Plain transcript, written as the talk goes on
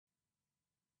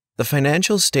The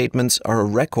financial statements are a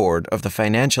record of the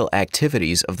financial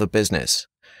activities of the business.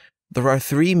 There are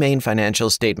three main financial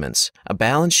statements: a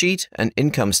balance sheet, an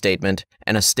income statement,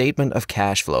 and a statement of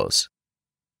cash flows.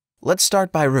 Let's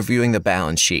start by reviewing the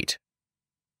balance sheet,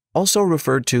 also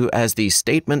referred to as the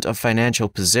statement of financial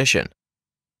position.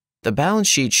 The balance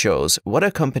sheet shows what a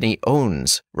company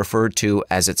owns, referred to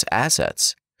as its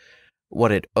assets,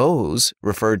 what it owes,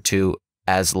 referred to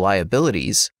as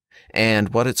liabilities, and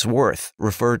what it's worth,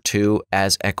 referred to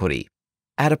as equity,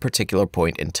 at a particular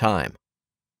point in time.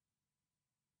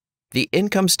 The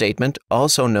income statement,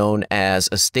 also known as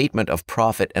a statement of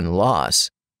profit and loss,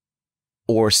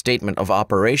 or statement of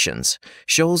operations,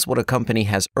 shows what a company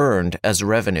has earned as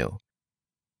revenue,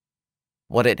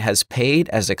 what it has paid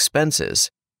as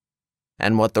expenses,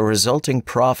 and what the resulting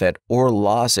profit or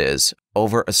loss is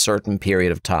over a certain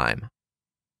period of time.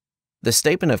 The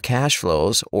statement of cash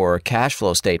flows, or cash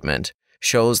flow statement,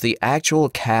 shows the actual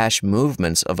cash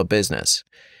movements of a business.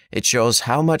 It shows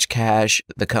how much cash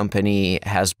the company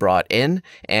has brought in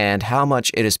and how much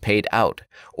it has paid out,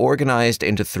 organized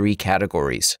into three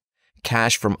categories: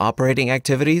 cash from operating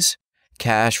activities,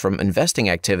 cash from investing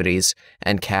activities,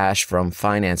 and cash from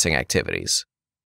financing activities.